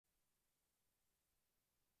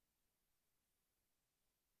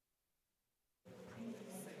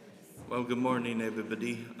Well, good morning,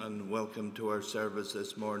 everybody, and welcome to our service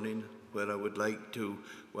this morning, where I would like to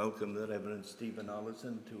welcome the Reverend Stephen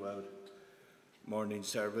Allison to our morning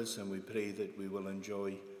service, and we pray that we will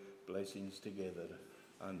enjoy blessings together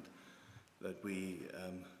and that we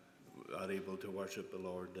are able to worship the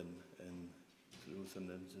Lord in truth and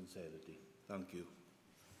in sincerity. Thank you.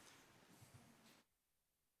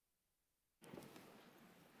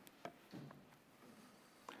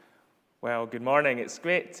 Well, good morning. It's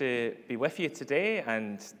great to be with you today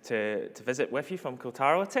and to visit with you from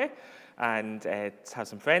Kiltarlity and to have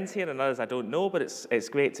some friends here and others I don't know, but it's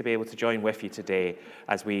great to be able to join with you today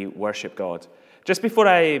as we worship God. Just before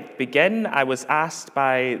I begin, I was asked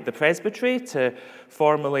by the Presbytery to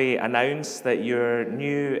formally announce that your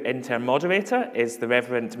new interim moderator is the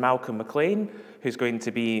Reverend Malcolm McLean, who's going to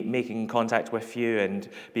be making contact with you and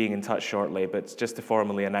being in touch shortly, but just to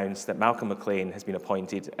formally announce that Malcolm McLean has been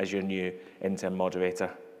appointed as your new interim moderator.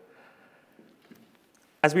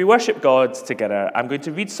 As we worship God together, I'm going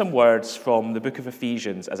to read some words from the book of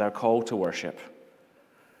Ephesians as our call to worship.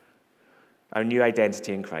 Our new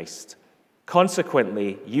identity in Christ.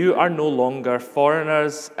 Consequently, you are no longer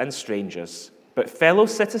foreigners and strangers, but fellow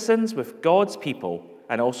citizens with God's people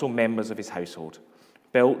and also members of his household,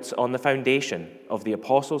 built on the foundation of the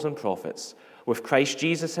apostles and prophets, with Christ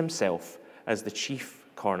Jesus himself as the chief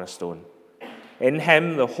cornerstone. In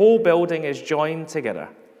him, the whole building is joined together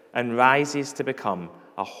and rises to become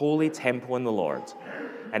a holy temple in the Lord.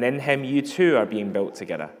 And in him, you too are being built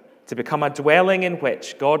together to become a dwelling in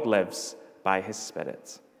which God lives by his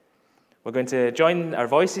Spirit. We're going to join our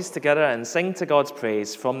voices together and sing to God's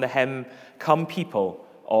praise from the hymn, Come People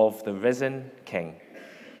of the Risen King.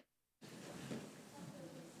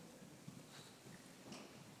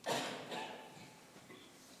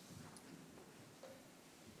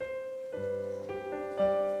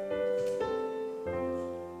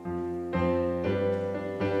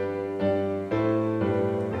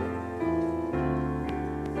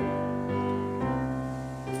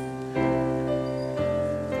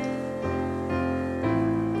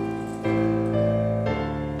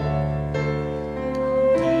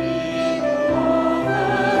 People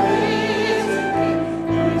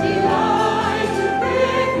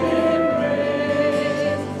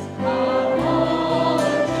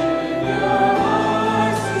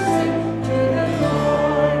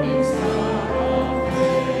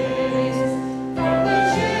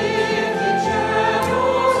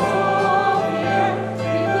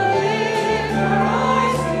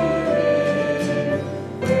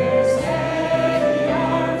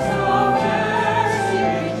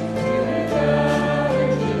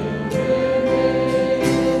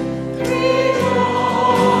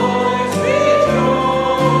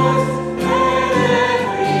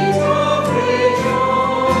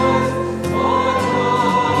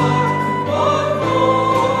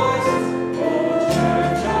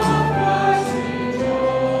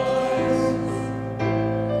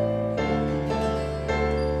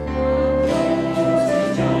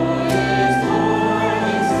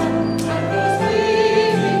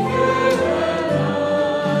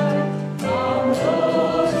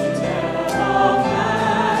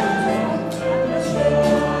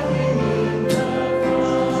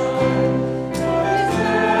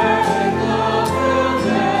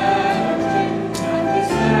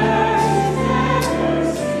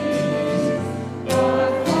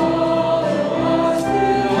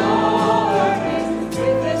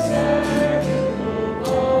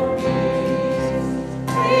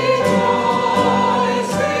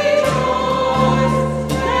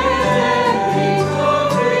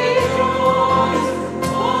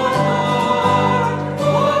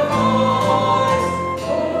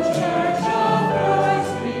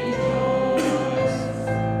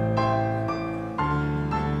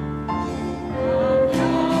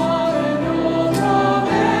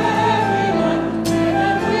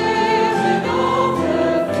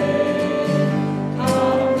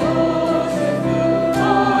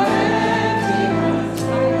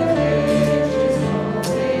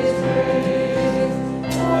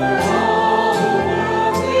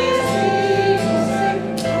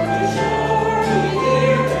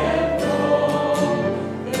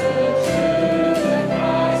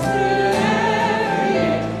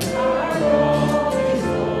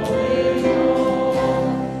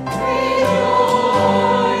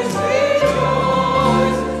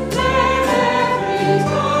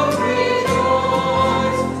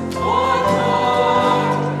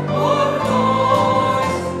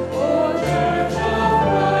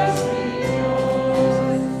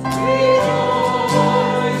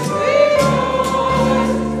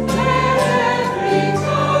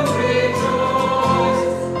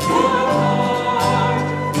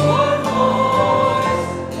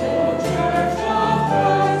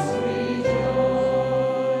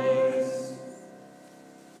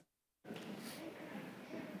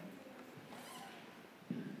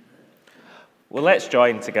Well, let's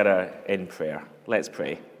join together in prayer. Let's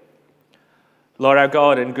pray. Lord our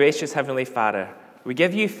God and gracious Heavenly Father, we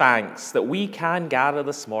give you thanks that we can gather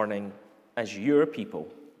this morning as your people,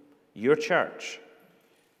 your church,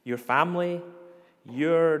 your family,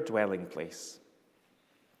 your dwelling place.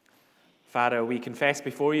 Father, we confess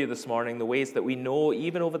before you this morning the ways that we know,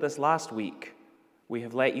 even over this last week, we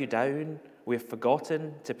have let you down, we have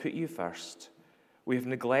forgotten to put you first. We have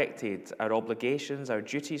neglected our obligations, our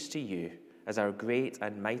duties to you as our great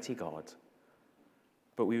and mighty God.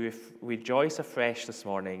 But we rejoice afresh this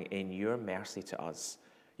morning in your mercy to us,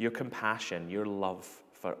 your compassion, your love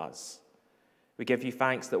for us. We give you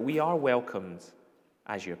thanks that we are welcomed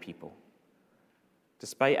as your people.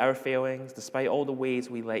 Despite our failings, despite all the ways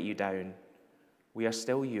we let you down, we are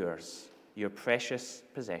still yours, your precious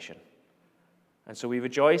possession. And so we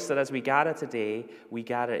rejoice that as we gather today, we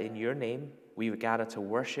gather in your name, we gather to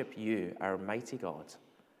worship you, our mighty God,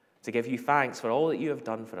 to give you thanks for all that you have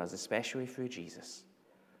done for us, especially through Jesus,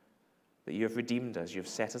 that you have redeemed us, you have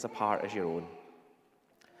set us apart as your own.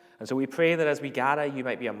 And so we pray that as we gather, you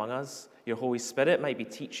might be among us, your Holy Spirit might be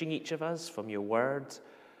teaching each of us from your word,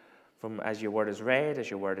 from as your word is read,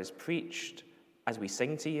 as your word is preached, as we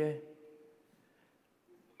sing to you.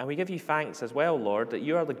 And we give you thanks as well, Lord, that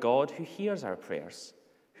you are the God who hears our prayers,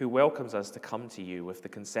 who welcomes us to come to you with the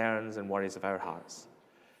concerns and worries of our hearts.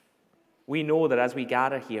 We know that as we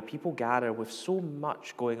gather here, people gather with so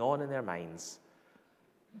much going on in their minds.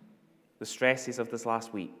 The stresses of this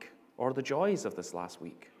last week, or the joys of this last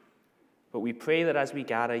week. But we pray that as we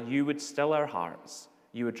gather, you would still our hearts.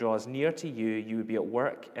 You would draw us near to you. You would be at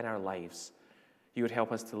work in our lives. You would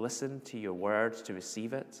help us to listen to your word, to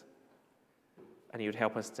receive it. And you would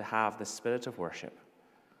help us to have the spirit of worship.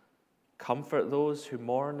 Comfort those who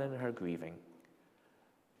mourn and are grieving.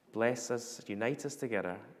 Bless us, unite us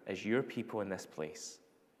together as your people in this place.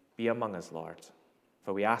 Be among us, Lord.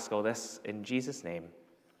 For we ask all this in Jesus' name.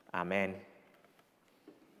 Amen.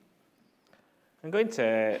 I'm going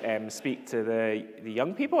to speak to the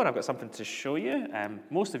young people, and I've got something to show you.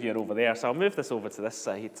 Most of you are over there, so I'll move this over to this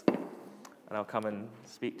side, and I'll come and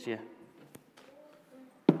speak to you.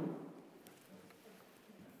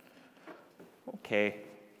 Okay,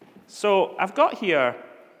 so I've got here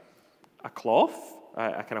a cloth,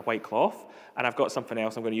 a kind of white cloth, and I've got something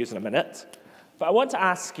else I'm going to use in a minute. But I want to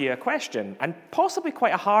ask you a question, and possibly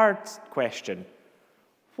quite a hard question.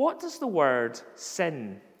 What does the word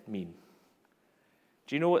sin mean?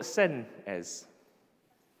 Do you know what sin is?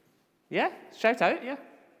 Yeah? Shout out, yeah?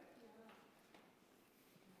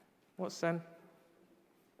 What's sin?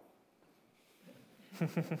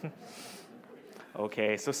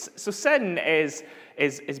 Okay, so sin is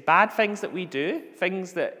bad things that we do,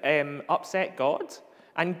 things that upset God,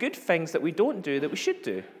 and good things that we don't do that we should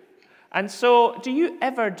do. And so, do you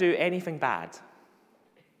ever do anything bad?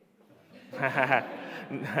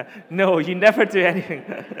 No, you never do anything.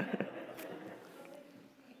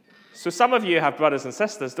 So some of you have brothers and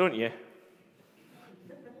sisters, don't you?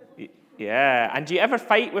 Yeah, and do you ever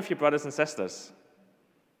fight with your brothers and sisters?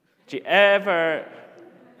 Do you ever...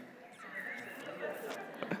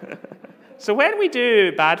 So when we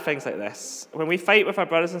do bad things like this, when we fight with our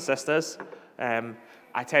brothers and sisters,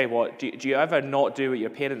 I tell you what, do you ever not do what your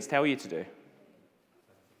parents tell you to do?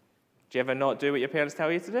 Do you ever not do what your parents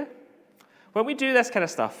tell you to do? When we do this kind of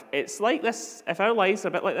stuff, it's like this, if our lives are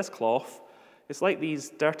a bit like this cloth, it's like these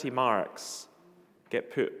dirty marks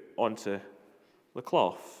get put onto the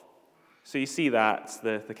cloth. So you see that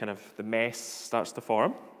the mess starts to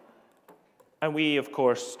form. And we, of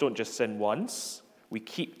course, don't just sin once. We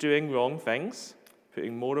keep doing wrong things,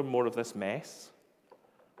 putting more and more of this mess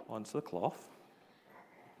onto the cloth.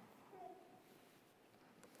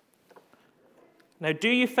 Now, do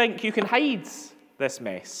you think you can hide this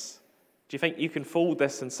mess? Do you think you can fold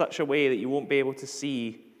this in such a way that you won't be able to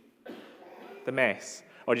see the mess?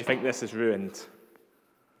 Or do you think this is ruined?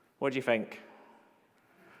 What do you think?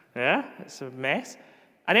 Yeah, it's a mess.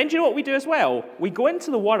 And then do you know what we do as well? We go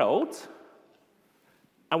into the world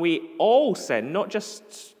and we all sin, not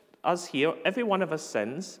just us here. Every one of us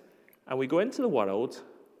sins. And we go into the world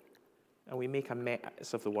and we make a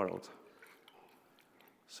mess of the world.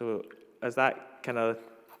 So as that kind of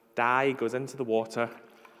dye goes into the water,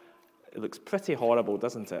 it looks pretty horrible,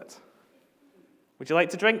 doesn't it? Would you like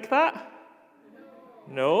to drink that?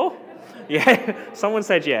 No? Yeah, someone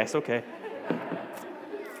said yes, okay.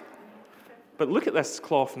 But look at this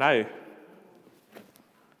cloth now.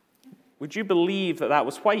 Would you believe that that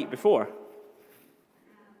was white before?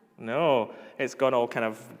 No, it's gone all kind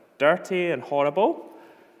of dirty and horrible.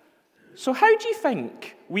 So how do you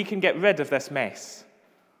think we can get rid of this mess?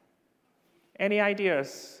 Any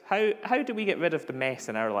ideas? How do we get rid of the mess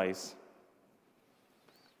in our lives?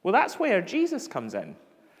 Well, that's where Jesus comes in.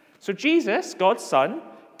 So Jesus, God's Son,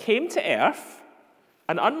 came to earth,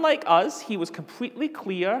 and unlike us, he was completely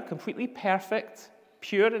clear, completely perfect,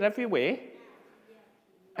 pure in every way.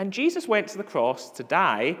 And Jesus went to the cross to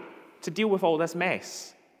die to deal with all this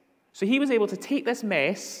mess. So he was able to take this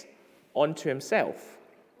mess onto himself.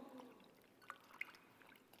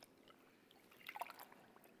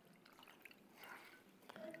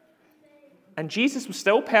 And Jesus was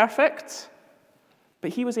still perfect,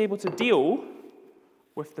 but he was able to deal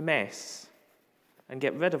with the mess and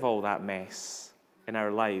get rid of all that mess in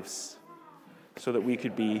our lives so that we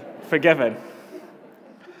could be forgiven.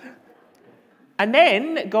 And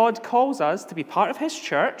then God calls us to be part of his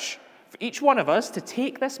church, for each one of us to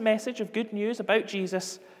take this message of good news about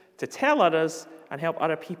Jesus, to tell others and help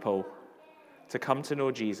other people to come to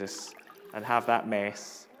know Jesus and have that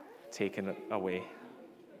mess taken away.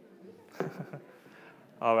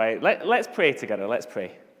 All right, let's pray together. Let's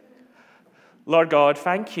pray. Lord God,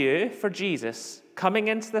 thank you for Jesus coming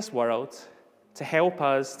into this world to help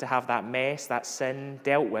us to have that mess, that sin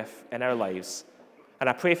dealt with in our lives. And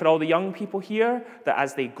I pray for all the young people here that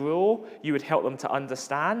as they grow, you would help them to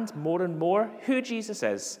understand more and more who Jesus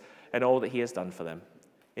is and all that he has done for them.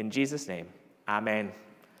 In Jesus' name, amen.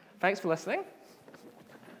 Thanks for listening.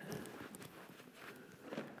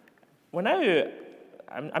 We're now,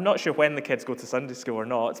 I'm not sure when the kids go to Sunday school or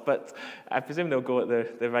not, but I presume they'll go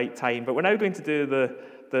at the right time. But we're now going to do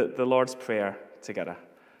the Lord's Prayer together.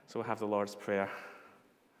 So we'll have the Lord's Prayer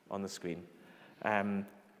on the screen.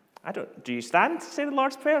 Do you stand to say the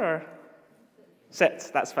Lord's Prayer or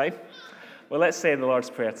sit? That's fine. Well, let's say the Lord's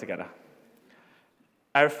Prayer together.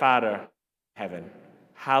 Our Father in heaven,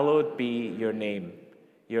 hallowed be your name.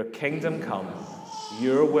 Your kingdom come.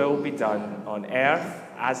 Your will be done on earth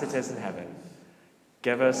as it is in heaven.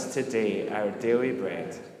 Give us today our daily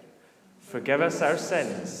bread. Forgive us our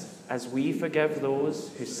sins as we forgive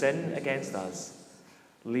those who sin against us.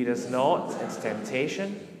 Lead us not into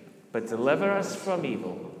temptation, but deliver us from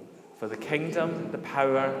evil. For the kingdom, the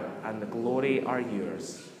power, and the glory are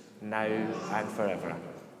yours, now and forever.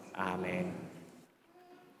 Amen.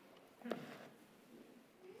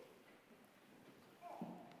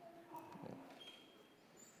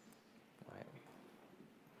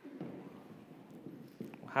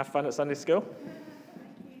 Have fun at Sunday school.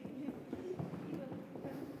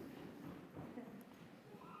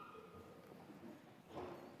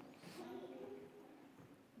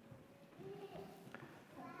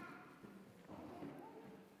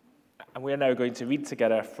 And we are now going to read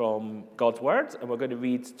together from God's Word, and we're going to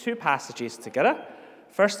read two passages together.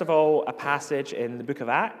 First of all, a passage in the book of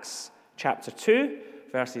Acts, chapter 2,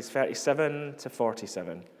 verses 37 to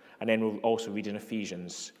 47. And then we'll also read in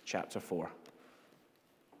Ephesians, chapter 4.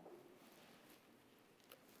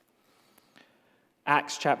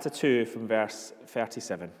 Acts chapter 2 from verse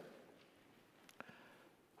 37.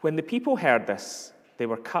 When the people heard this, they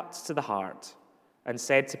were cut to the heart and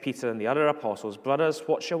said to Peter and the other apostles, "Brothers,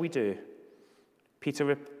 what shall we do?" Peter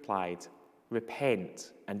replied,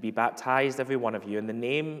 "Repent and be baptized, every one of you, in the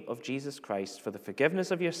name of Jesus Christ for the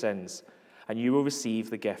forgiveness of your sins, and you will receive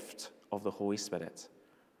the gift of the Holy Spirit.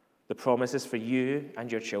 The promise is for you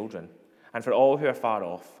and your children, and for all who are far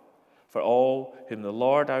off, for all whom the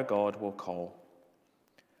Lord our God will call."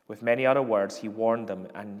 With many other words, he warned them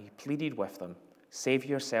and he pleaded with them, "Save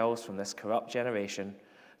yourselves from this corrupt generation."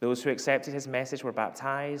 Those who accepted his message were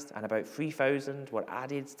baptized, and about 3,000 were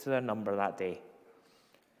added to their number that day.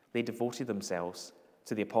 They devoted themselves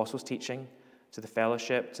to the apostles' teaching, to the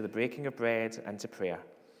fellowship, to the breaking of bread, and to prayer.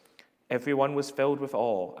 Everyone was filled with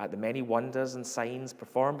awe at the many wonders and signs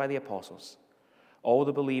performed by the apostles. All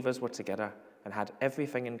the believers were together and had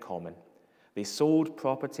everything in common. They sold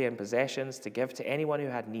property and possessions to give to anyone who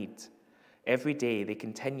had need. Every day they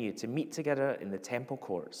continued to meet together in the temple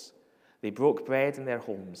courts. They broke bread in their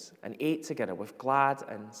homes and ate together with glad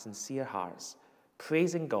and sincere hearts,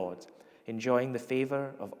 praising God, enjoying the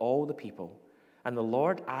favor of all the people. And the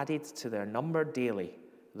Lord added to their number daily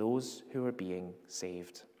those who were being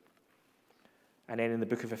saved. And then in the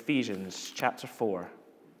book of Ephesians, chapter 4,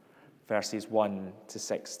 verses 1 to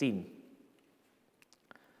 16.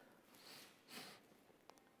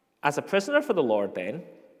 As a prisoner for the Lord, then,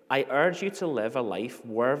 I urge you to live a life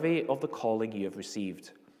worthy of the calling you have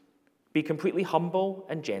received. Be completely humble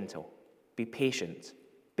and gentle. Be patient,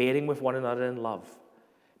 bearing with one another in love.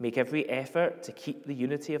 Make every effort to keep the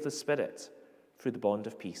unity of the Spirit through the bond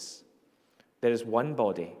of peace. There is one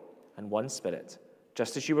body and one Spirit,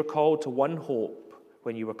 just as you were called to one hope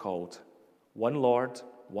when you were called. One Lord,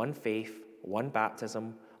 one faith, one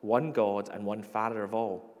baptism, one God and one Father of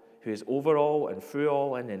all, who is over all and through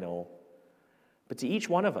all and in all. But to each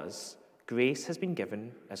one of us, grace has been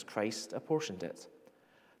given as Christ apportioned it.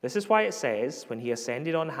 This is why it says, when he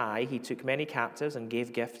ascended on high, he took many captives and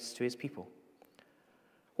gave gifts to his people.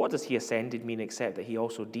 What does he ascended mean except that he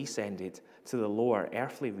also descended to the lower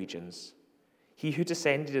earthly regions? He who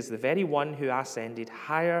descended is the very one who ascended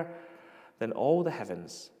higher than all the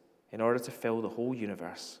heavens in order to fill the whole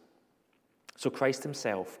universe. So Christ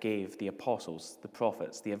himself gave the apostles, the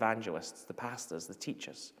prophets, the evangelists, the pastors, the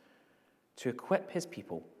teachers, to equip his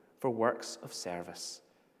people for works of service,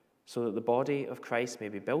 so that the body of Christ may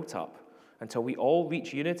be built up until we all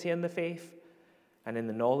reach unity in the faith and in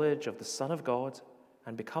the knowledge of the Son of God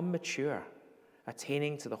and become mature,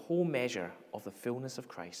 attaining to the whole measure of the fullness of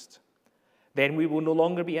Christ. Then we will no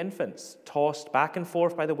longer be infants, tossed back and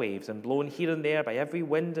forth by the waves and blown here and there by every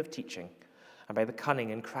wind of teaching and by the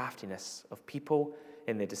cunning and craftiness of people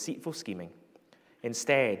in their deceitful scheming.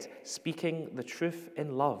 Instead, speaking the truth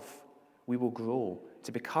in love, we will grow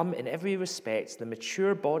to become in every respect the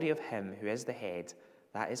mature body of him who is the head,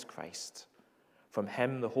 that is Christ. From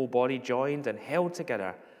him the whole body, joined and held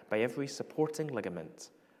together by every supporting ligament,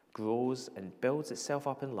 grows and builds itself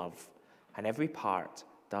up in love, and every part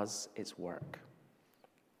does its work.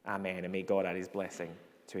 Amen, and may God add his blessing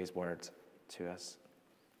to his word to us.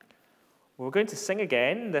 We're going to sing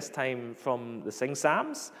again, this time from the Sing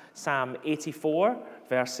Psalms, Psalm 84,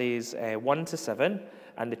 verses 1 to 7,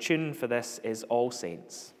 and the tune for this is All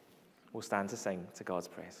Saints. We'll stand to sing to God's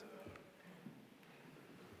praise.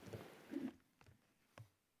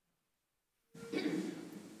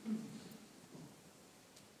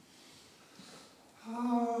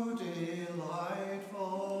 How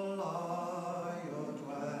delightful are your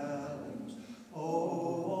dwellings,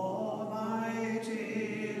 O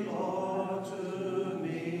Almighty Lord, to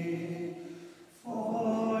me.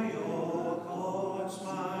 For your courts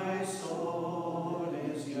my soul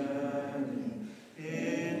is yearning,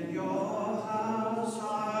 in your house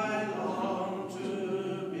I long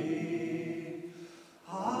to be.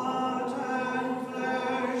 Heart and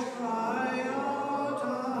flesh cry out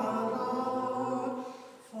aloud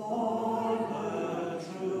for the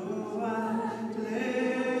true and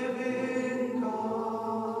living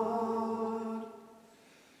God.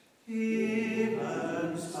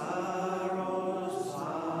 Even sparrows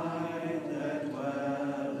find their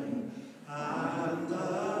dwelling, and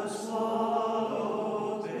the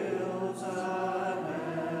swallow builds a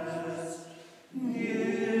nest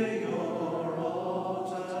near your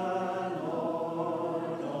altar,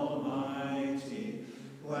 Lord Almighty,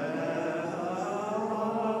 where her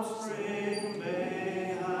offspring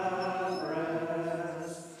may have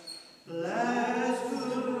rest. Blessed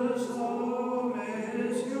whose home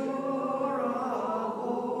is your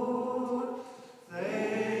abode,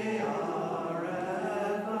 they are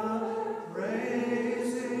ever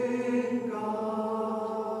praising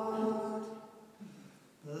God.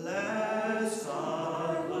 Blessed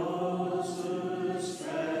are those whose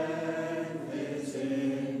strength is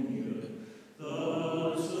in you,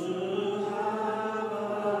 those who have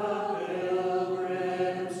a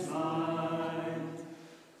pilgrim's mind,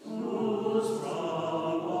 whose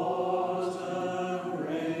from autumn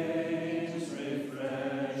rains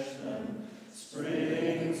refresh them,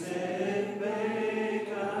 springs in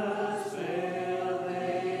Bakersfield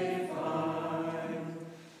they find.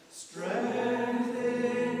 Strength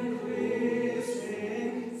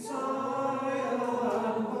increasing Zion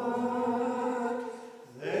ward,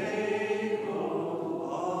 they go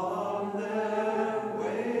on their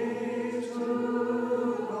way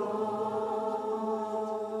to God.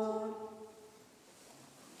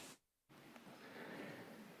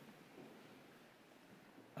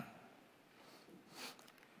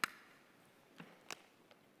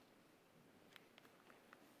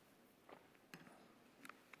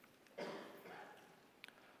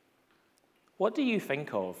 What do you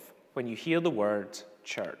think of when you hear the word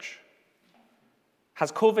church?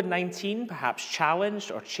 Has COVID-19 perhaps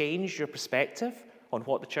challenged or changed your perspective on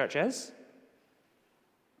what the church is?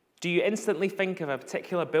 Do you instantly think of a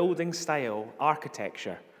particular building style,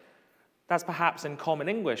 architecture? That's perhaps in common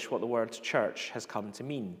English what the word church has come to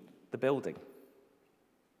mean, the building.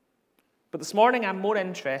 But this morning I'm more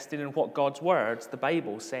interested in what God's word, the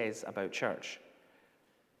Bible, says about church.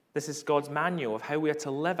 This is God's manual of how we are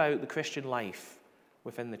to live out the Christian life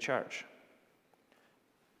within the church.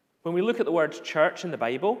 When we look at the word church in the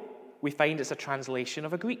Bible, we find it's a translation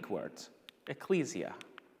of a Greek word, ecclesia.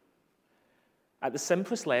 At the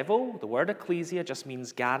simplest level, the word ecclesia just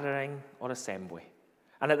means gathering or assembly.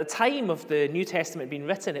 And at the time of the New Testament being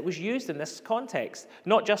written, it was used in this context,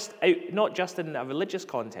 not just in a religious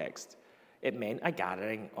context. It meant a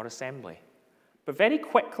gathering or assembly. But very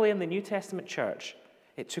quickly in the New Testament church,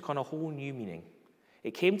 it took on a whole new meaning.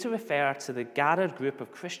 It came to refer to the gathered group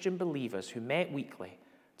of Christian believers who met weekly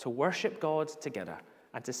to worship God together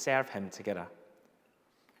and to serve him together.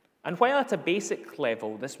 And while at a basic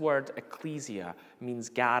level, this word ecclesia means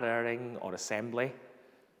gathering or assembly,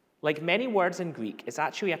 like many words in Greek, it's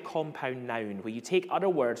actually a compound noun where you take other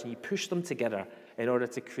words and you push them together in order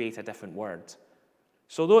to create a different word.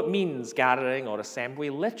 So though it means gathering or assembly,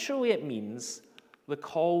 literally it means the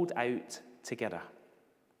called out together.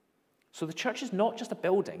 So the church is not just a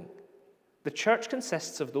building. The church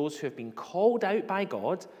consists of those who have been called out by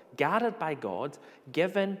God, gathered by God,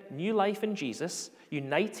 given new life in Jesus,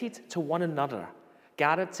 united to one another,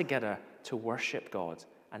 gathered together to worship God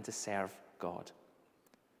and to serve God.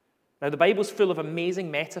 Now, the Bible's full of amazing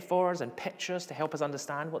metaphors and pictures to help us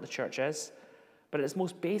understand what the church is, but at its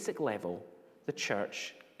most basic level, the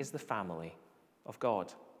church is the family of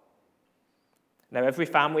God. Now, every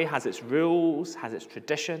family has its rules, has its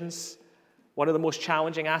traditions. One of the most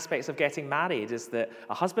challenging aspects of getting married is that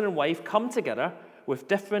a husband and wife come together with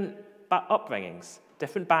different upbringings,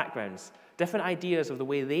 different backgrounds, different ideas of the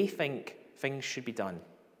way they think things should be done.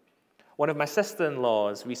 One of my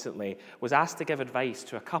sister-in-laws recently was asked to give advice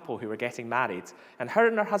to a couple who were getting married, and her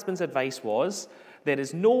and her husband's advice was, there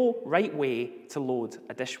is no right way to load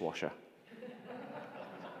a dishwasher.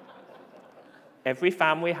 Every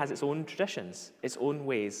family has its own traditions, its own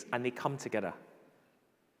ways, and they come together.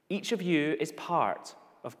 Each of you is part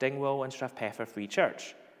of Dingwall and Strathpeffer Free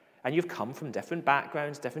Church, and you've come from different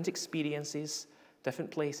backgrounds, different experiences,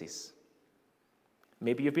 different places.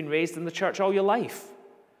 Maybe you've been raised in the church all your life,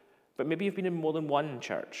 but maybe you've been in more than one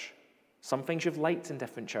church. Some things you've liked in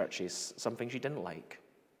different churches, some things you didn't like.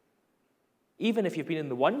 Even if you've been in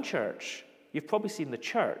the one church, you've probably seen the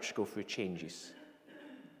church go through changes.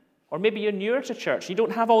 Or maybe you're newer to church, you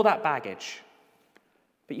don't have all that baggage,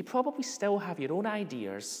 but you probably still have your own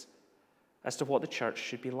ideas as to what the church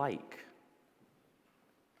should be like.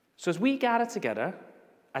 So as we gather together,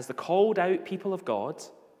 as the called out people of God,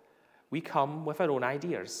 we come with our own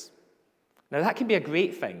ideas. Now that can be a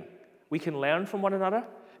great thing. We can learn from one another.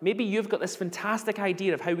 Maybe you've got this fantastic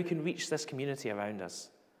idea of how we can reach this community around us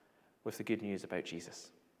with the good news about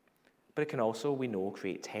Jesus. But it can also, we know,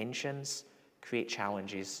 create tensions, create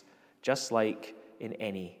challenges, just like in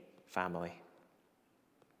any family.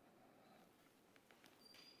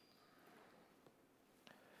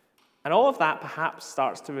 And all of that perhaps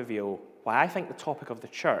starts to reveal why I think the topic of the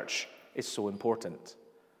church is so important.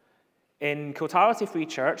 In Kiltarity Free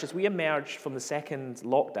Church, as we emerged from the second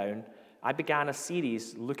lockdown, I began a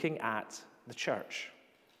series looking at the church,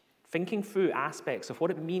 thinking through aspects of what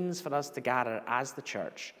it means for us to gather as the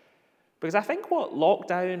church. Because I think what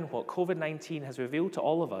lockdown, what COVID-19 has revealed to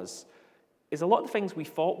all of us is a lot of the things we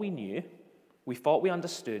thought we knew, we thought we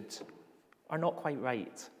understood, are not quite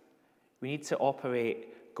right. We need to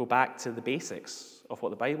go back to the basics of what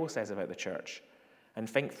the Bible says about the church and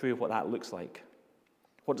think through what that looks like.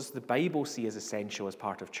 What does the Bible see as essential as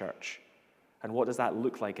part of church? And what does that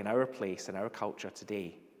look like in our place, in our culture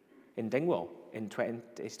today, in Dingwall, in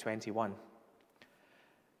 2021?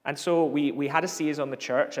 And so we had a series on the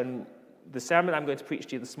church, and the sermon I'm going to preach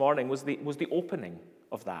to you this morning was the opening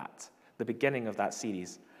of that, the beginning of that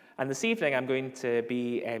series. And this evening I'm going to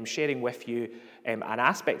be sharing with you an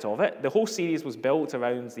aspect of it. The whole series was built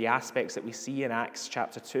around the aspects that we see in Acts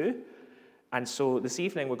chapter 2. And so this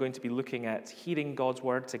evening we're going to be looking at hearing God's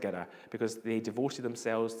word together, because they devoted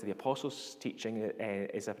themselves to the apostles' teaching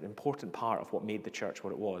is an important part of what made the church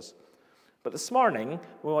what it was. But this morning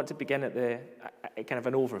we want to begin at the kind of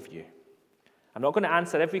an overview. I'm not going to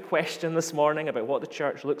answer every question this morning about what the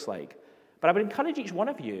church looks like, but I would encourage each one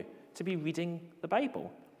of you to be reading the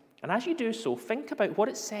Bible. And as you do so, think about what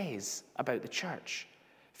it says about the church.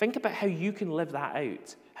 Think about how you can live that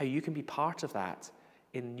out, how you can be part of that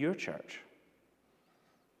in your church.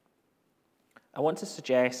 I want to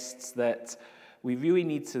suggest that we really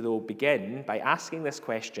need to, though, begin by asking this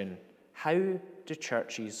question: how do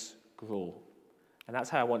churches grow? And that's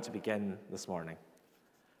how I want to begin this morning.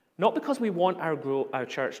 Not because we want our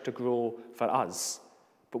church to grow for us,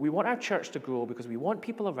 but we want our church to grow because we want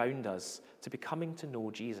people around us to be coming to know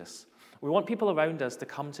Jesus. We want people around us to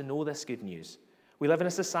come to know this good news. We live in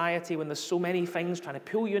a society when there's so many things trying to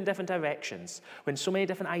pull you in different directions, when so many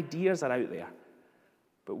different ideas are out there.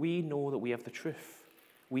 But we know that we have the truth.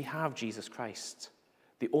 We have Jesus Christ,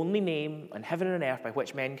 the only name on heaven and earth by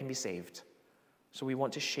which men can be saved. So we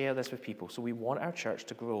want to share this with people. So we want our church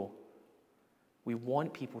to grow. We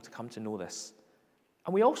want people to come to know this.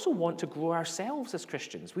 And we also want to grow ourselves as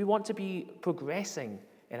Christians. We want to be progressing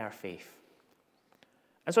in our faith.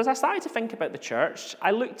 And so as I started to think about the church,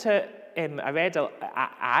 I looked at, I read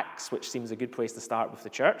Acts, which seems a good place to start with the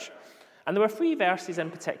church. And there were 3 verses in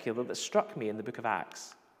particular that struck me in the book of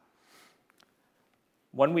Acts.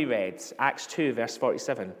 One we read, Acts 2, verse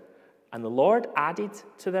 47. And the Lord added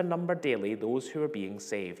to their number daily those who were being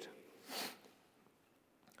saved.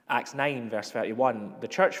 Acts 9, verse 31. The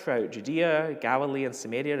church throughout Judea, Galilee, and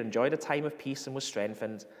Samaria enjoyed a time of peace and was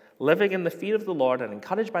strengthened. Living in the fear of the Lord and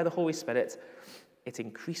encouraged by the Holy Spirit, it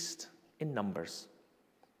increased in numbers.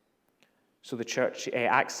 So the church,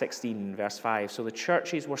 Acts 16, verse 5. So the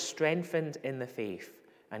churches were strengthened in the faith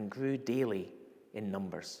and grew daily in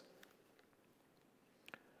numbers.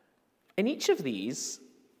 In each of these,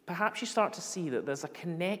 perhaps you start to see that there's a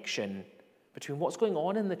connection between what's going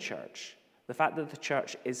on in the church, the fact that the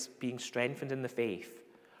church is being strengthened in the faith,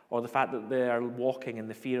 or the fact that they are walking in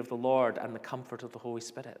the fear of the Lord and the comfort of the Holy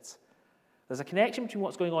Spirit. There's a connection between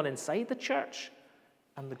what's going on inside the church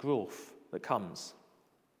and the growth that comes.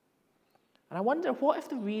 And I wonder, what if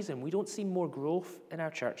the reason we don't see more growth in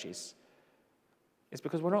our churches is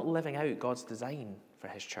because we're not living out God's design for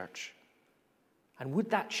his church? And would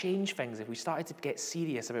that change things if we started to get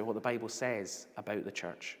serious about what the Bible says about the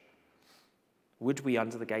church? Would we,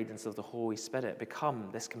 under the guidance of the Holy Spirit, become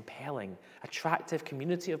this compelling, attractive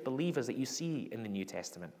community of believers that you see in the New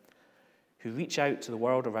Testament, who reach out to the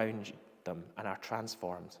world around them and are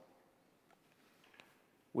transformed?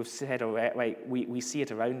 We've said, we see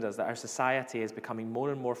it around us that our society is becoming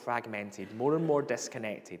more and more fragmented, more and more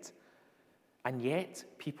disconnected. And yet,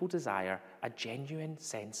 people desire a genuine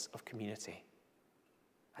sense of community.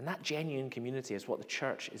 And that genuine community is what the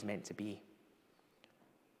church is meant to be.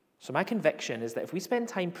 So my conviction is that if we spend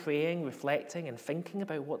time praying, reflecting, and thinking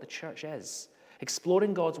about what the church is,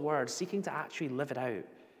 exploring God's word, seeking to actually live it out,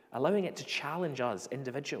 allowing it to challenge us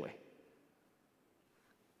individually,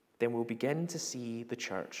 then we'll begin to see the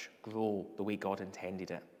church grow the way God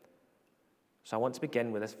intended it. So I want to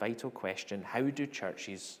begin with this vital question: how do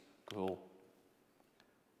churches grow?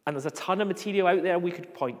 And there's a ton of material out there we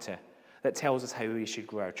could point to that tells us how we should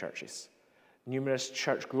grow our churches. Numerous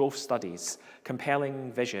church growth studies,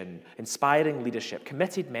 compelling vision, inspiring leadership,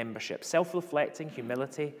 committed membership, self-reflecting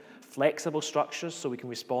humility, flexible structures so we can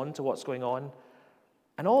respond to what's going on.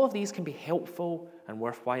 And all of these can be helpful and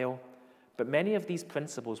worthwhile, but many of these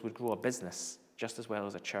principles would grow a business just as well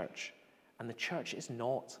as a church. And the church is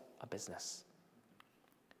not a business.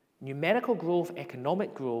 Numerical growth,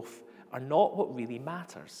 economic growth are not what really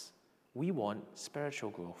matters. We want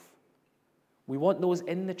spiritual growth. We want those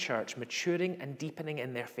in the church maturing and deepening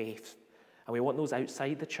in their faith. And we want those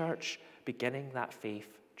outside the church beginning that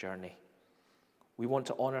faith journey. We want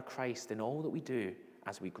to honor Christ in all that we do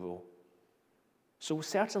as we grow. So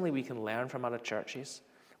certainly we can learn from other churches.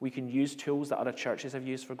 We can use tools that other churches have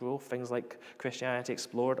used for growth, things like Christianity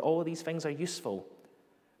Explored. All of these things are useful.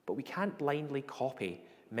 But we can't blindly copy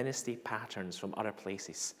ministry patterns from other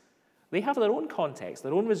places. They have their own context,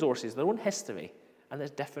 their own resources, their own history, and they're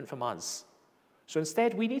different from us. So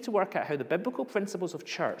instead, we need to work out how the biblical principles of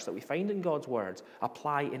church that we find in God's word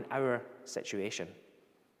apply in our situation.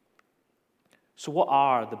 So what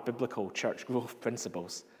are the biblical church growth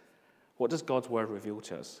principles? What does God's word reveal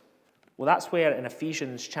to us? Well, that's where in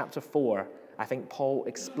Ephesians chapter 4, I think Paul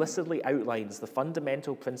explicitly outlines the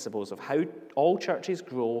fundamental principles of how all churches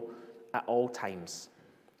grow at all times.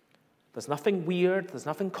 There's nothing weird, there's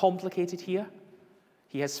nothing complicated here.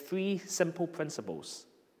 He has 3 simple principles.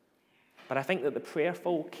 But I think that the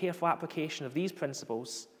prayerful, careful application of these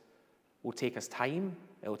principles will take us time,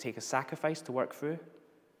 it will take us sacrifice to work through.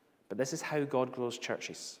 But this is how God grows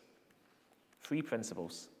churches. 3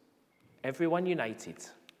 principles: everyone united,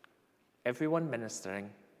 everyone ministering,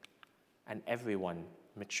 and everyone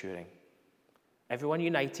maturing. Everyone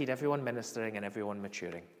united, everyone ministering, and everyone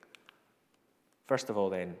maturing. First of all,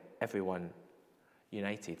 then, everyone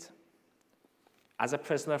united. As a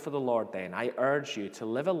prisoner for the Lord, then, I urge you to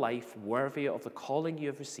live a life worthy of the calling you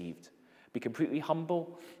have received. Be completely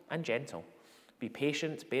humble and gentle. Be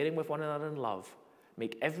patient, bearing with one another in love.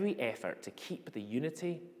 Make every effort to keep the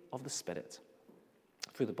unity of the Spirit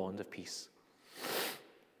through the bond of peace.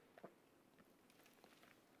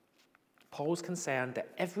 Paul's concerned that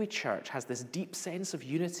every church has this deep sense of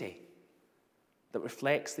unity that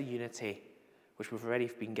reflects the unity which we've already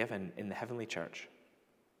been given in the heavenly church.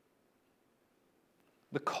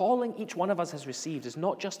 The calling each one of us has received is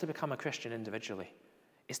not just to become a Christian individually.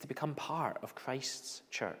 It's to become part of Christ's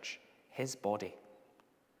church, his body.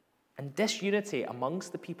 And disunity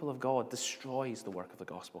amongst the people of God destroys the work of the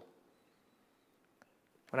gospel.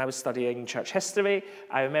 When I was studying church history,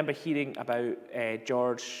 I remember hearing about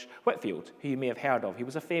George Whitefield, who you may have heard of. He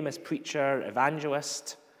was a famous preacher,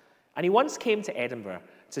 evangelist, and he once came to Edinburgh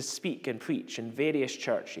to speak and preach in various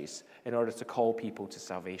churches in order to call people to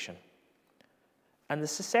salvation. And the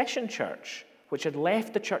Secession Church, which had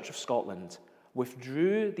left the Church of Scotland,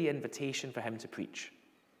 withdrew the invitation for him to preach.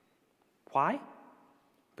 Why?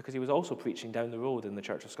 Because he was also preaching down the road in the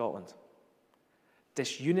Church of Scotland.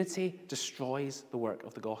 Disunity destroys the work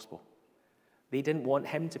of the gospel. They didn't want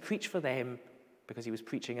him to preach for them because he was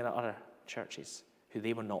preaching in other churches who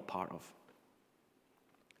they were not part of.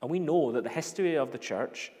 And we know that the history of the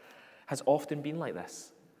church has often been like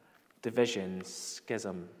this. Division,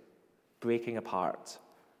 schism, breaking apart,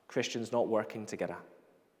 Christians not working together,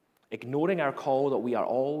 ignoring our call that we are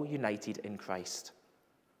all united in Christ.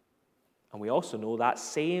 And we also know that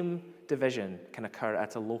same division can occur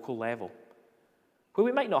at a local level, where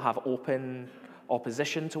we might not have open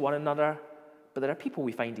opposition to one another, but there are people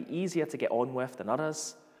we find it easier to get on with than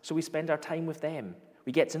others, so we spend our time with them.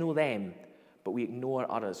 We get to know them, but we ignore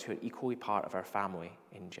others who are equally part of our family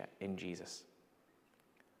in Jesus.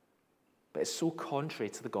 But it's so contrary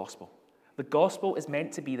to the gospel. The gospel is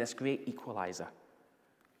meant to be this great equalizer.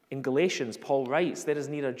 In Galatians, Paul writes, "There is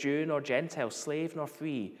neither Jew nor Gentile, slave nor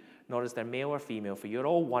free, nor is there male or female, for you're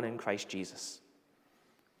all one in Christ Jesus."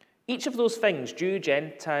 Each of those things, Jew,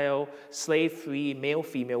 Gentile, slave, free, male,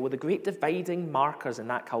 female, were the great dividing markers in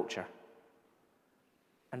that culture.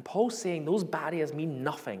 And Paul's saying those barriers mean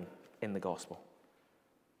nothing in the gospel.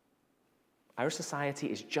 Our society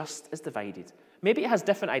is just as divided. Maybe it has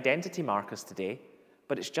different identity markers today,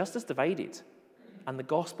 but it's just as divided. And the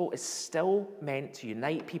gospel is still meant to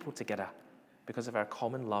unite people together because of our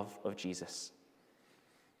common love of Jesus.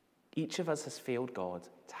 Each of us has failed God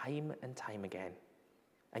time and time again.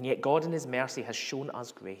 And yet God in his mercy has shown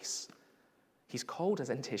us grace. He's called us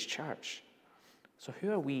into his church. So who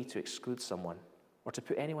are we to exclude someone or to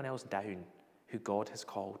put anyone else down who God has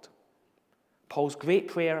called? Paul's great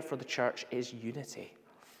prayer for the church is unity.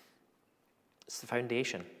 It's the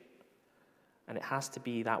foundation. And it has to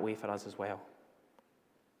be that way for us as well.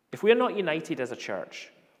 If we are not united as a church,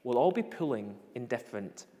 we'll all be pulling in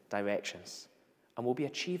different directions and we'll be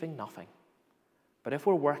achieving nothing. But if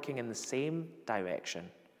we're working in the same direction,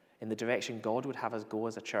 in the direction God would have us go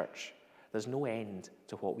as a church, there's no end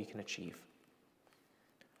to what we can achieve.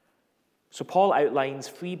 So Paul outlines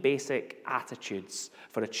 3 basic attitudes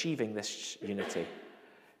for achieving this unity: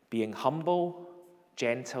 being humble,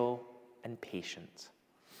 gentle, and patient.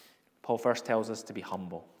 Paul first tells us to be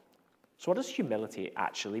humble. So what does humility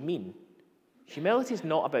actually mean? Humility is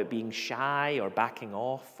not about being shy or backing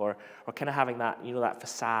off or kind of having that, that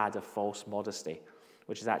facade of false modesty,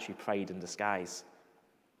 which is actually pride in disguise.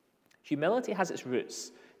 Humility has its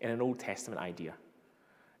roots in an Old Testament idea.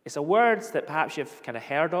 It's a word that perhaps you've kind of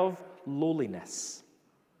heard of: lowliness.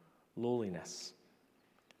 Lowliness.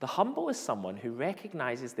 The humble is someone who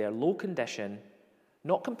recognizes their low condition,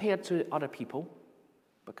 not compared to other people,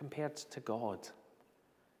 but compared to God.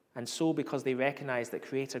 And so, because they recognize that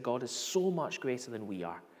Creator God is so much greater than we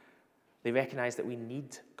are, they recognize that we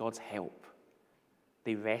need God's help.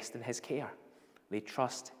 They rest in his care. They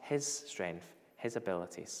trust his strength, his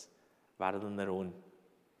abilities, rather than their own.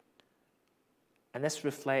 And this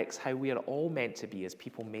reflects how we are all meant to be as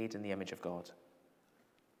people made in the image of God.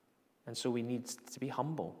 And so we need to be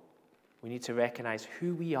humble. We need to recognize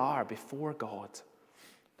who we are before God,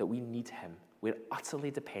 that we need him. We're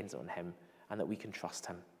utterly dependent on him, and that we can trust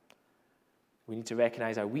him. We need to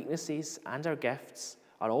recognize our weaknesses and our gifts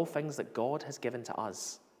are all things that God has given to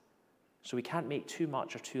us. So we can't make too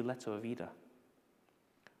much or too little of either.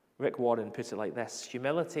 Rick Warren put it like this: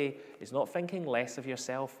 humility is not thinking less of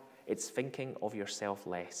yourself, it's thinking of yourself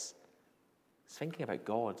less. It's thinking about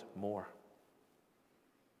God more.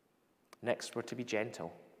 Next, we're to be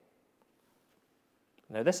gentle.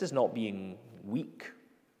 Now, this is not being weak,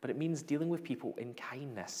 but it means dealing with people in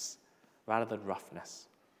kindness rather than roughness,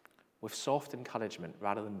 with soft encouragement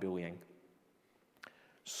rather than bullying.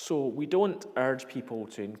 So we don't urge people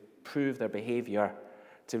to improve their behavior,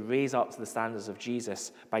 to raise up to the standards of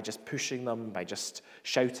Jesus by just pushing them, by just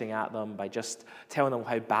shouting at them, by just telling them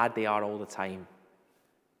how bad they are all the time.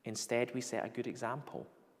 Instead, we set a good example.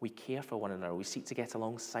 We care for one another. We seek to get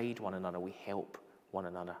alongside one another. We help one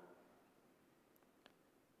another.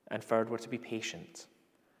 And third, we're to be patient,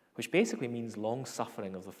 which basically means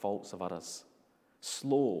long-suffering of the faults of others,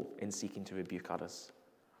 slow in seeking to rebuke others,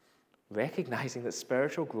 recognizing that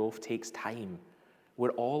spiritual growth takes time.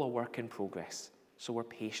 We're all a work in progress, so we're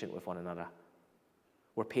patient with one another.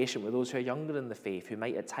 We're patient with those who are younger in the faith, who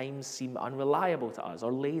might at times seem unreliable to us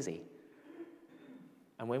or lazy.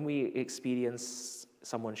 And when we experience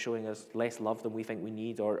someone showing us less love than we think we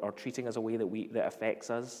need, or treating us a way that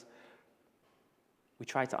affects us, we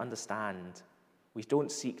try to understand. We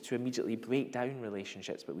don't seek to immediately break down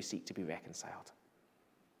relationships, but we seek to be reconciled.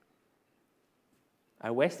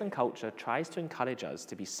 Our Western culture tries to encourage us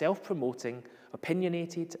to be self-promoting,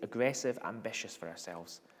 opinionated, aggressive, ambitious for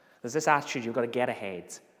ourselves. There's this attitude, you've got to get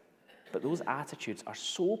ahead. But those attitudes are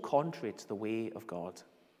so contrary to the way of God.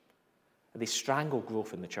 And they strangle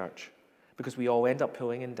growth in the church because we all end up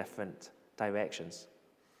pulling in different directions.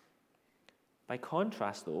 By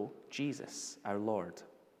contrast, though, Jesus, our Lord,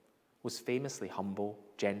 was famously humble,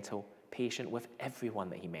 gentle, patient with everyone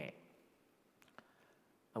that he met.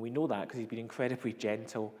 And we know that because he's been incredibly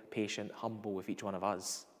gentle, patient, humble with each one of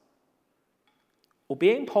us.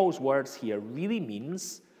 Obeying Paul's words here really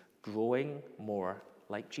means growing more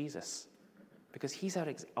like Jesus, because he's our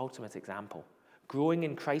ultimate example. Growing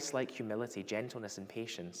in Christ-like humility, gentleness, and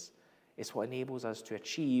patience is what enables us to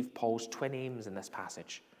achieve Paul's twin aims in this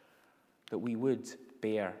passage, that we would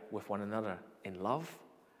bear with one another in love,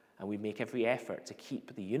 and we make every effort to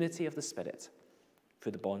keep the unity of the Spirit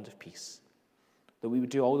through the bond of peace, that we would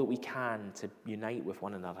do all that we can to unite with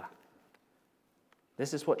one another.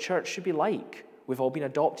 This is what church should be like. We've all been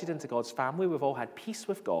adopted into God's family. We've all had peace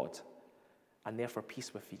with God, and therefore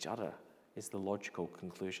peace with each other is the logical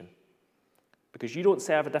conclusion. Because you don't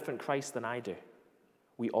serve a different Christ than I do.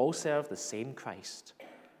 We all serve the same Christ.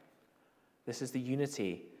 This is the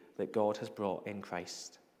unity that God has brought in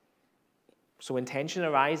Christ. So when tension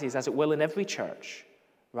arises, as it will in every church,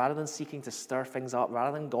 rather than seeking to stir things up,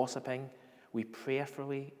 rather than gossiping, we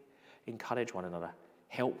prayerfully encourage one another,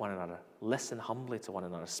 help one another, listen humbly to one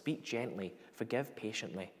another, speak gently, forgive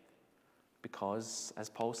patiently. Because, as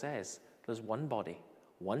Paul says, there's one body,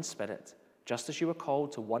 one Spirit, just as you were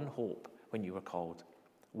called to one hope when you were called.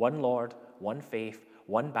 One Lord, one faith,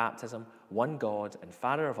 one baptism, one God and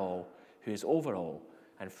Father of all, who is over all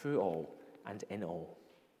and through all and in all.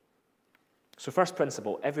 So first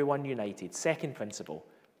principle, everyone united. Second principle,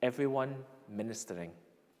 everyone ministering.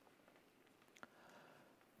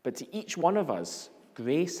 But to each one of us,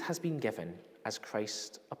 grace has been given as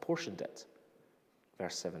Christ apportioned it.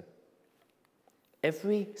 Verse 7.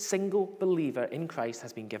 Every single believer in Christ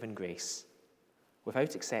has been given grace,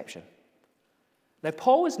 without exception. Now,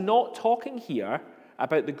 Paul is not talking here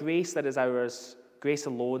about the grace that is ours, grace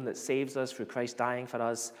alone that saves us through Christ dying for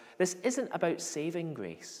us. This isn't about saving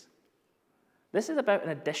grace. This is about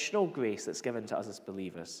an additional grace that's given to us as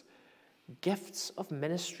believers. Gifts of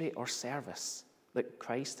ministry or service that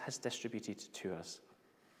Christ has distributed to us.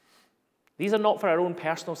 These are not for our own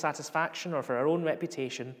personal satisfaction or for our own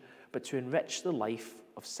reputation, but to enrich the life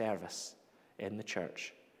of service in the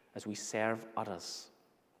church as we serve others.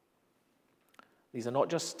 These are not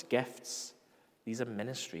just gifts, these are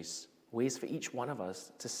ministries, ways for each one of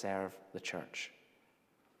us to serve the church.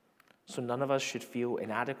 So none of us should feel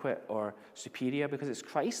inadequate or superior because it's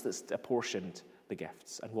Christ that's apportioned the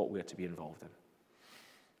gifts and what we're to be involved in.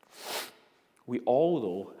 We all,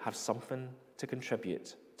 though, have something to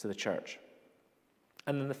contribute to the church.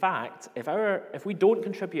 And in the fact, if we don't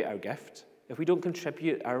contribute our gift, if we don't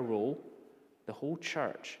contribute our role, the whole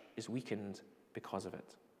church is weakened because of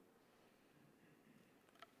it.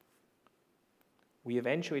 We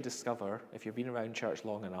eventually discover, if you've been around church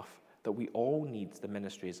long enough, that we all need the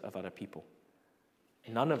ministries of other people.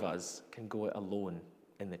 None of us can go it alone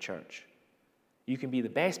in the church. You can be the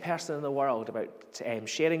best person in the world about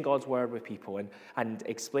sharing God's word with people and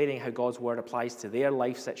explaining how God's word applies to their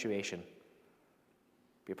life situation.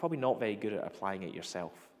 But you're probably not very good at applying it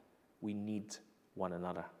yourself. We need one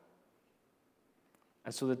another.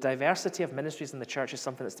 And so the diversity of ministries in the church is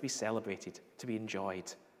something that's to be celebrated, to be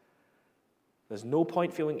enjoyed. There's no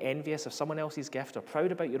point feeling envious of someone else's gift or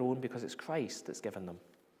proud about your own because it's Christ that's given them.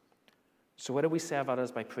 So whether we serve others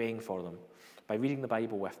by praying for them, by reading the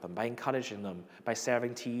Bible with them, by encouraging them, by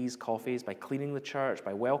serving teas, coffees, by cleaning the church,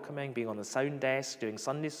 by welcoming, being on the sound desk, doing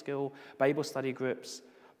Sunday school, Bible study groups,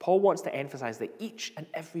 Paul wants to emphasize that each and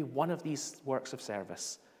every one of these works of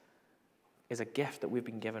service is a gift that we've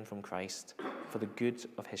been given from Christ for the good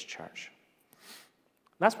of his church.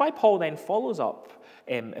 That's why Paul then follows up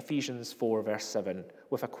Ephesians 4, verse 7,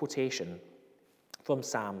 with a quotation from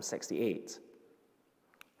Psalm 68.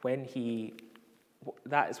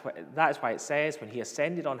 That is why it says, when he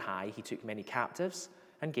ascended on high, he took many captives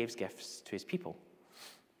and gave gifts to his people.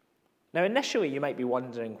 Now, initially, you might be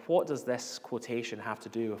wondering, what does this quotation have to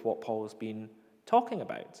do with what Paul's been talking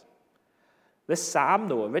about? This psalm,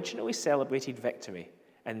 though, originally celebrated victory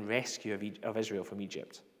and rescue of Israel from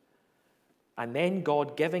Egypt. And then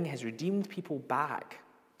God giving his redeemed people back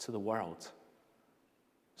to the world.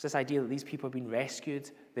 It's this idea that these people have been rescued,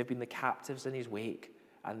 they've been the captives in his wake,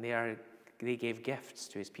 and they gave gifts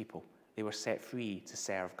to his people. They were set free to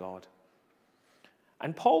serve God.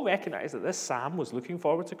 And Paul recognized that this psalm was looking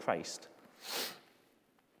forward to Christ.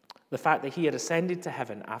 The fact that he had ascended to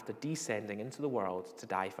heaven after descending into the world to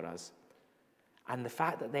die for us. And the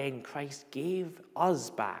fact that then Christ gave us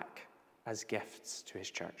back as gifts to his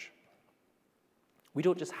church. We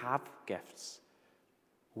don't just have gifts.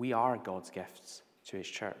 We are God's gifts to his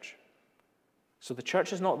church. So the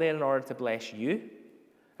church is not there in order to bless you,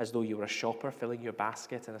 as though you were a shopper filling your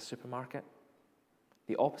basket in a supermarket.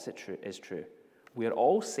 The opposite is true. We are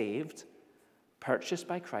all saved, purchased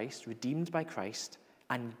by Christ, redeemed by Christ,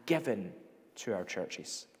 and given to our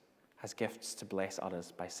churches as gifts to bless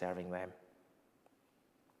others by serving them.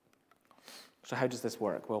 So how does this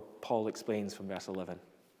work? Well, Paul explains from verse 11.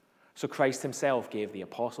 So Christ himself gave the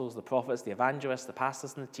apostles, the prophets, the evangelists, the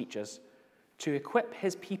pastors, and the teachers to equip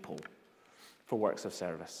his people for works of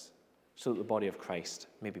service, so that the body of Christ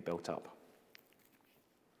may be built up.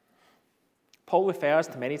 Paul refers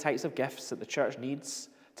to many types of gifts that the church needs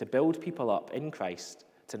to build people up in Christ,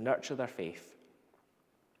 to nurture their faith.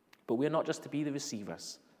 But we're not just to be the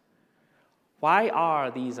receivers. Why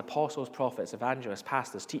are these apostles, prophets, evangelists,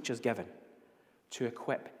 pastors, teachers given? To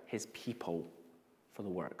equip his people for the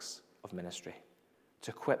works of ministry.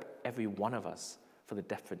 To equip every one of us for the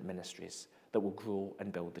different ministries that will grow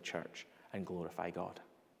and build the church and glorify God.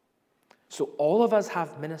 So all of us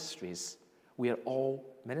have ministries. We are all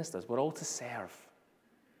ministers. We're all to serve.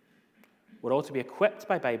 We're all to be equipped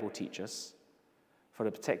by Bible teachers for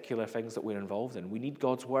the particular things that we're involved in. We need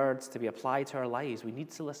God's words to be applied to our lives. We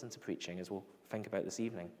need to listen to preaching, as we'll think about this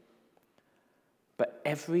evening. But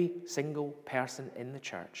every single person in the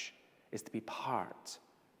church is to be part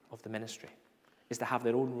of the ministry, is to have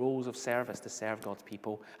their own roles of service to serve God's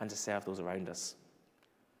people and to serve those around us.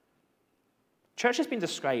 Church has been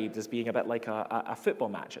described as being a bit like a football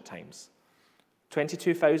match at times.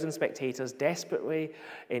 22,000 spectators desperately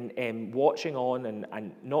watching on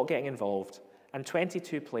and not getting involved, and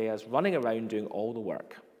 22 players running around doing all the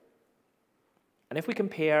work. And if we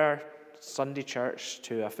compare Sunday church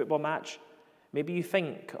to a football match, maybe you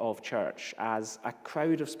think of church as a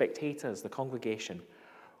crowd of spectators, the congregation,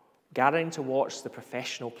 gathering to watch the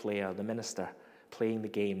professional player, the minister, playing the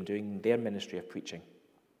game, doing their ministry of preaching.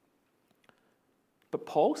 But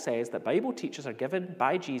Paul says that Bible teachers are given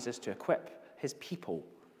by Jesus to equip his people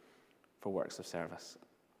for works of service.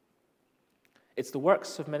 It's the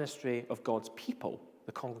works of ministry of God's people,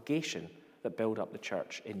 the congregation, that build up the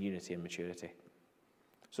church in unity and maturity.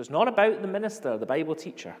 So it's not about the minister, the Bible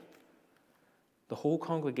teacher. The whole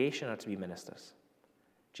congregation are to be ministers.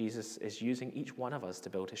 Jesus is using each one of us to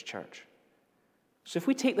build his church. So if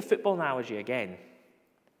we take the football analogy again,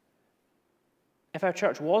 if our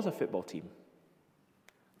church was a football team,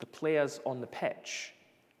 the players on the pitch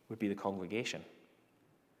would be the congregation.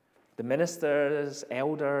 The ministers,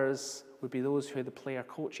 elders, would be those who are the player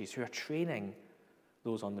coaches, who are training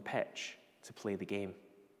those on the pitch to play the game,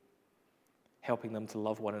 helping them to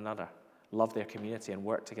love one another, love their community, and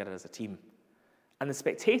work together as a team. And the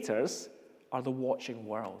spectators are the watching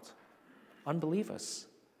world, unbelievers,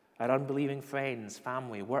 our unbelieving friends,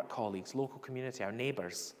 family, work colleagues, local community, our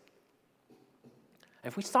neighbours.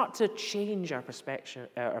 If we start to change our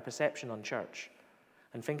perception on church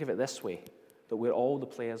and think of it this way, that we're all the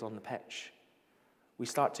players on the pitch, we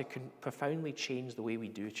start to profoundly change the way we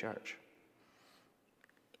do church.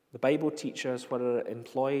 The Bible teachers, whether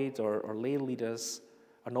employed or lay leaders,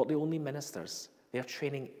 are not the only ministers. They are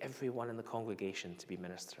training everyone in the congregation to be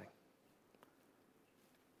ministering.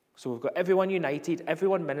 So we've got everyone united,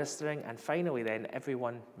 everyone ministering, and finally then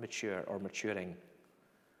everyone mature or maturing.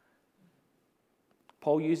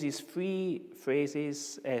 Paul uses three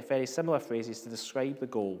phrases, very similar phrases, to describe the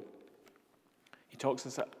goal. He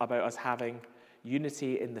talks about us having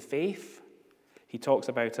unity in the faith. He talks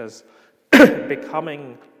about us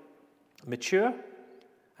becoming mature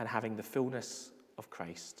and having the fullness of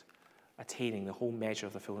Christ, attaining the whole measure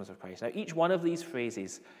of the fullness of Christ. Now, each one of these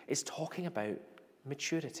phrases is talking about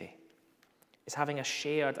maturity. It's having a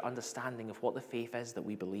shared understanding of what the faith is that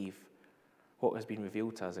we believe, what has been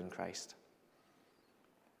revealed to us in Christ.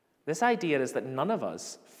 This idea is that none of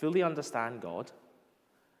us fully understand God.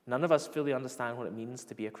 None of us fully understand what it means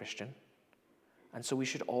to be a Christian. And so we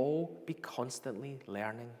should all be constantly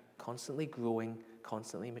learning, constantly growing,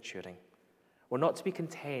 constantly maturing. We're not to be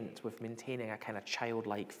content with maintaining a kind of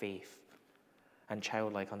childlike faith and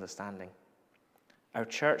childlike understanding. Our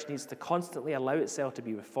church needs to constantly allow itself to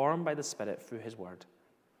be reformed by the Spirit through his word.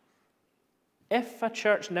 If a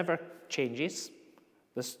church never changes,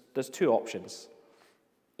 there's two options.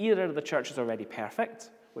 Either the church is already perfect,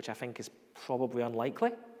 which I think is probably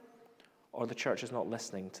unlikely, or the church is not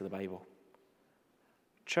listening to the Bible.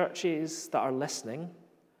 Churches that are listening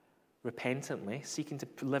repentantly, seeking to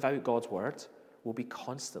live out God's word, will be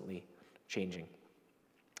constantly changing.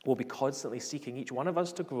 Will be constantly seeking each one of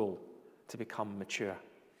us to grow, to become mature.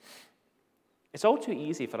 It's all too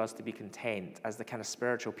easy for us to be content as the kind of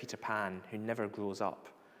spiritual Peter Pan who never grows up.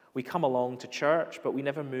 We come along to church, but we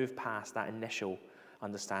never move past that initial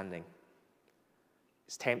understanding.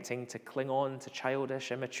 It's tempting to cling on to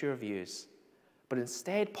childish, immature views. But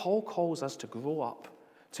instead, Paul calls us to grow up,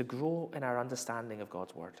 to grow in our understanding of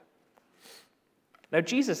God's word. Now,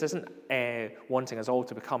 Jesus isn't wanting us all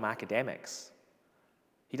to become academics.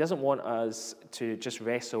 He doesn't want us to just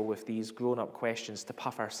wrestle with these grown-up questions to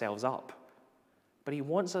puff ourselves up. But he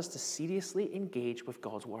wants us to seriously engage with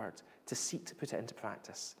God's word, to seek to put it into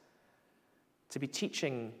practice, to be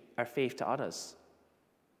teaching our faith to others.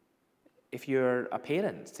 If you're a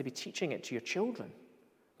parent, to be teaching it to your children,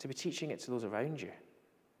 to be teaching it to those around you.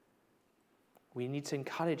 We need to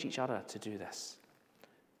encourage each other to do this,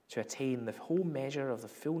 to attain the whole measure of the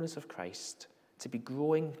fullness of Christ, to be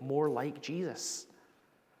growing more like Jesus.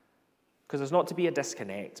 Because there's not to be a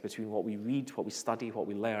disconnect between what we read, what we study, what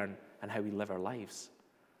we learn, and how we live our lives.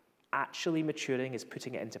 Actually maturing is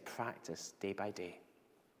putting it into practice day by day.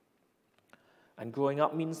 And growing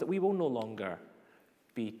up means that we will no longer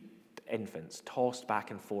be infants, tossed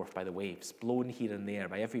back and forth by the waves, blown here and there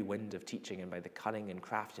by every wind of teaching and by the cunning and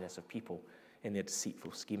craftiness of people in their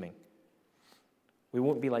deceitful scheming. We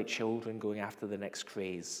won't be like children going after the next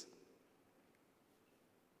craze.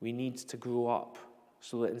 We need to grow up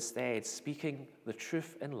so that instead, speaking the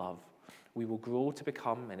truth in love, we will grow to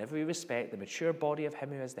become, in every respect, the mature body of him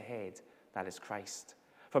who is the head, that is Christ.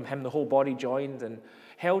 From him, the whole body, joined and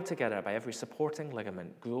held together by every supporting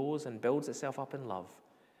ligament, grows and builds itself up in love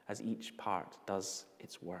as each part does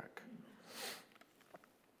its work.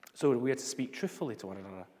 So we are to speak truthfully to one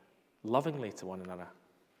another, lovingly to one another.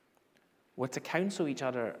 We're to counsel each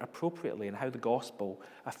other appropriately in how the gospel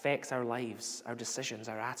affects our lives, our decisions,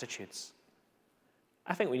 our attitudes.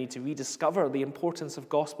 I think we need to rediscover the importance of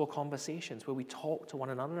gospel conversations where we talk to one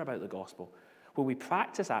another about the gospel, where we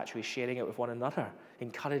practice actually sharing it with one another,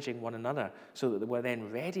 encouraging one another, so that we're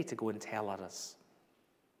then ready to go and tell others.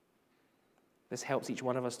 This helps each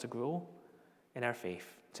one of us to grow in our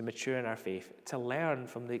faith, to mature in our faith, to learn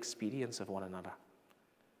from the experience of one another.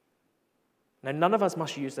 Now, none of us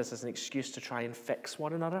must use this as an excuse to try and fix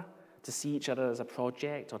one another, to see each other as a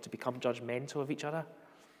project, or to become judgmental of each other.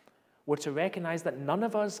 We're to recognize that none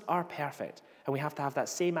of us are perfect, and we have to have that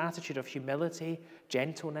same attitude of humility,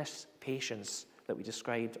 gentleness, patience that we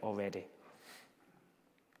described already.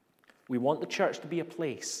 We want the church to be a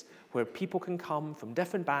place where people can come from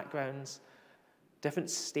different backgrounds, different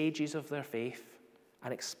stages of their faith,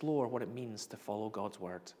 and explore what it means to follow God's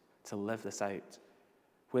word, to live this out,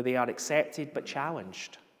 where they are accepted but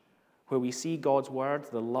challenged, where we see God's word,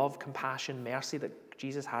 the love, compassion, mercy that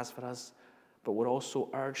Jesus has for us, but we're also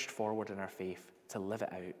urged forward in our faith to live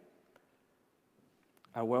it out.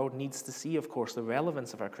 Our world needs to see, of course, the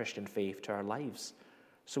relevance of our Christian faith to our lives.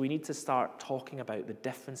 So we need to start talking about the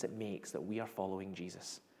difference it makes that we are following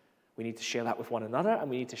Jesus. We need to share that with one another,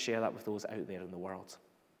 and we need to share that with those out there in the world.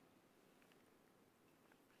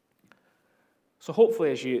 So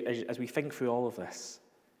hopefully, as we think through all of this,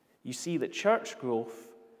 you see that church growth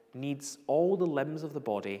needs all the limbs of the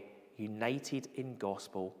body united in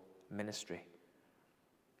gospel ministry.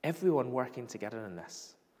 Everyone working together in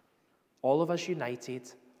this. All of us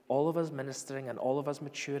united, all of us ministering, and all of us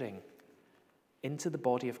maturing into the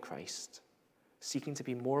body of Christ, seeking to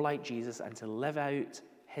be more like Jesus and to live out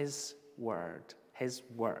his word, his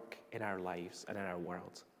work in our lives and in our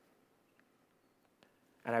world.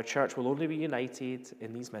 And our church will only be united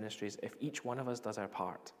in these ministries if each one of us does our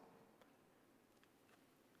part.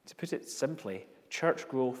 To put it simply, church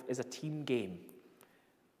growth is a team game.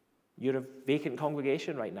 You're a vacant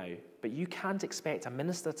congregation right now, but you can't expect a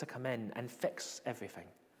minister to come in and fix everything,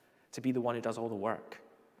 to be the one who does all the work.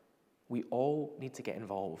 We all need to get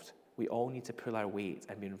involved. We all need to pull our weight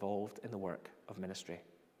and be involved in the work of ministry.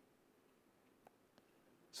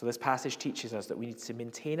 So this passage teaches us that we need to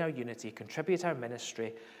maintain our unity, contribute our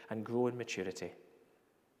ministry, and grow in maturity.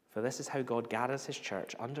 For this is how God gathers his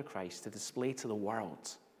church under Christ to display to the world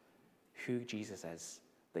who Jesus is,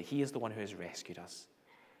 that he is the one who has rescued us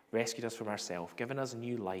from ourselves, given us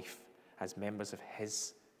new life as members of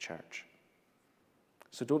his church.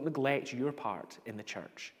 So don't neglect your part in the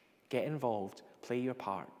church. Get involved, play your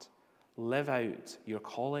part, live out your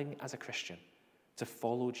calling as a Christian to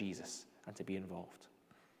follow Jesus and to be involved.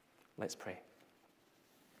 Let's pray.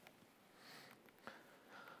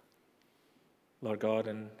 Lord God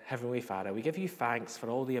and Heavenly Father, we give you thanks for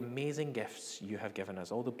all the amazing gifts you have given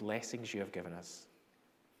us, all the blessings you have given us.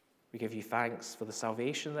 We give you thanks for the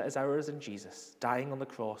salvation that is ours in Jesus, dying on the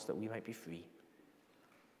cross that we might be free.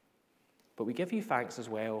 But we give you thanks as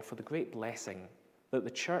well for the great blessing that the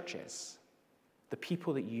church is, the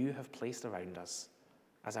people that you have placed around us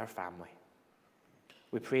as our family.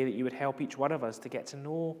 We pray that you would help each one of us to get to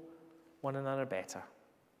know one another better,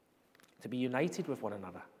 to be united with one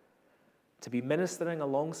another, to be ministering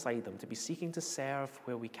alongside them, to be seeking to serve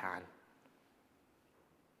where we can.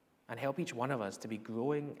 And help each one of us to be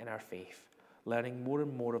growing in our faith, learning more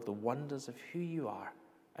and more of the wonders of who you are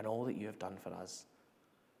and all that you have done for us.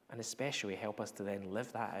 And especially help us to then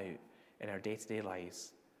live that out in our day-to-day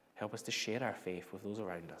lives. Help us to share our faith with those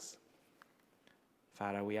around us.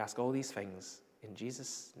 Father, we ask all these things in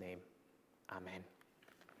Jesus' name. Amen.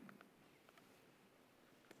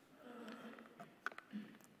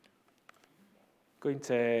 Going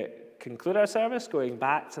to conclude our service, going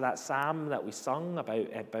back to that psalm that we sung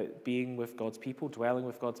about being with God's people, dwelling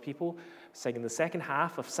with God's people, singing the second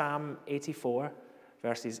half of Psalm 84,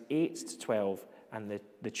 verses 8 to 12, and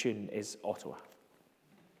the tune is Ottawa.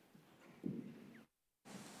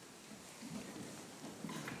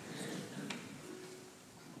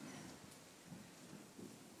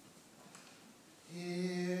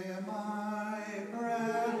 Hear my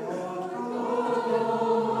prayer, Lord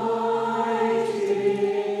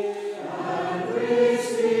and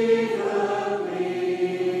receive the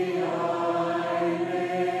plea I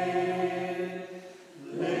made.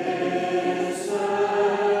 Listen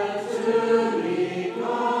to me,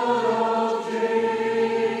 God of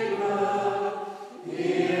Jacob.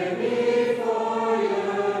 Hear me for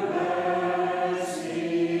your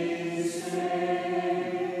mercy's sake.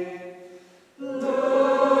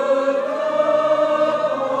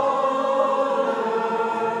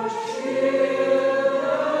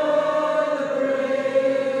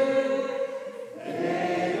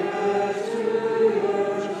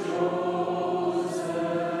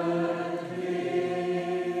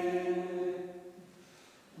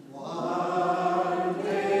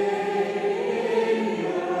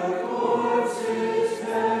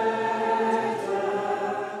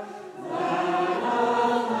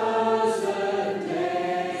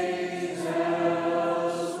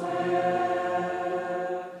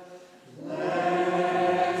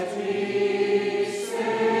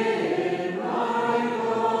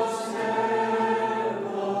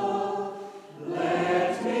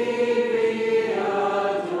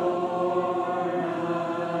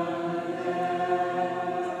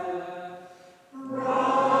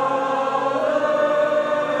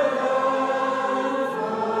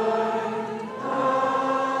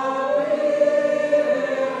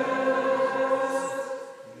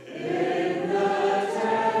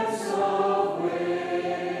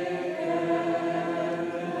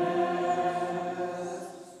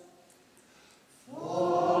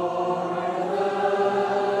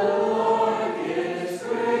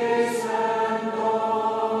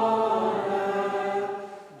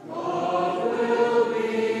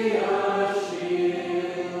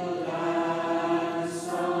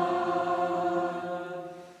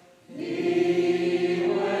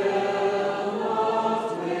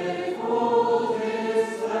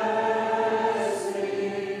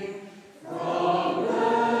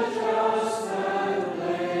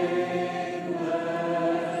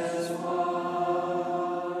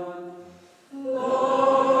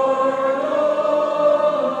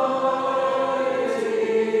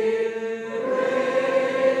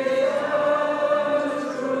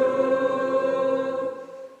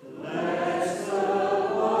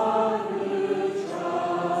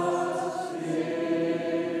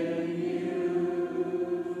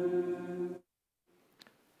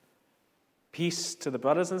 Peace to the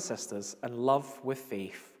brothers and sisters, and love with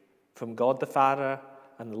faith from God the Father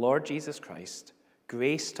and the Lord Jesus Christ.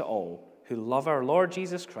 Grace to all who love our Lord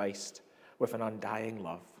Jesus Christ with an undying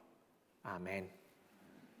love. Amen.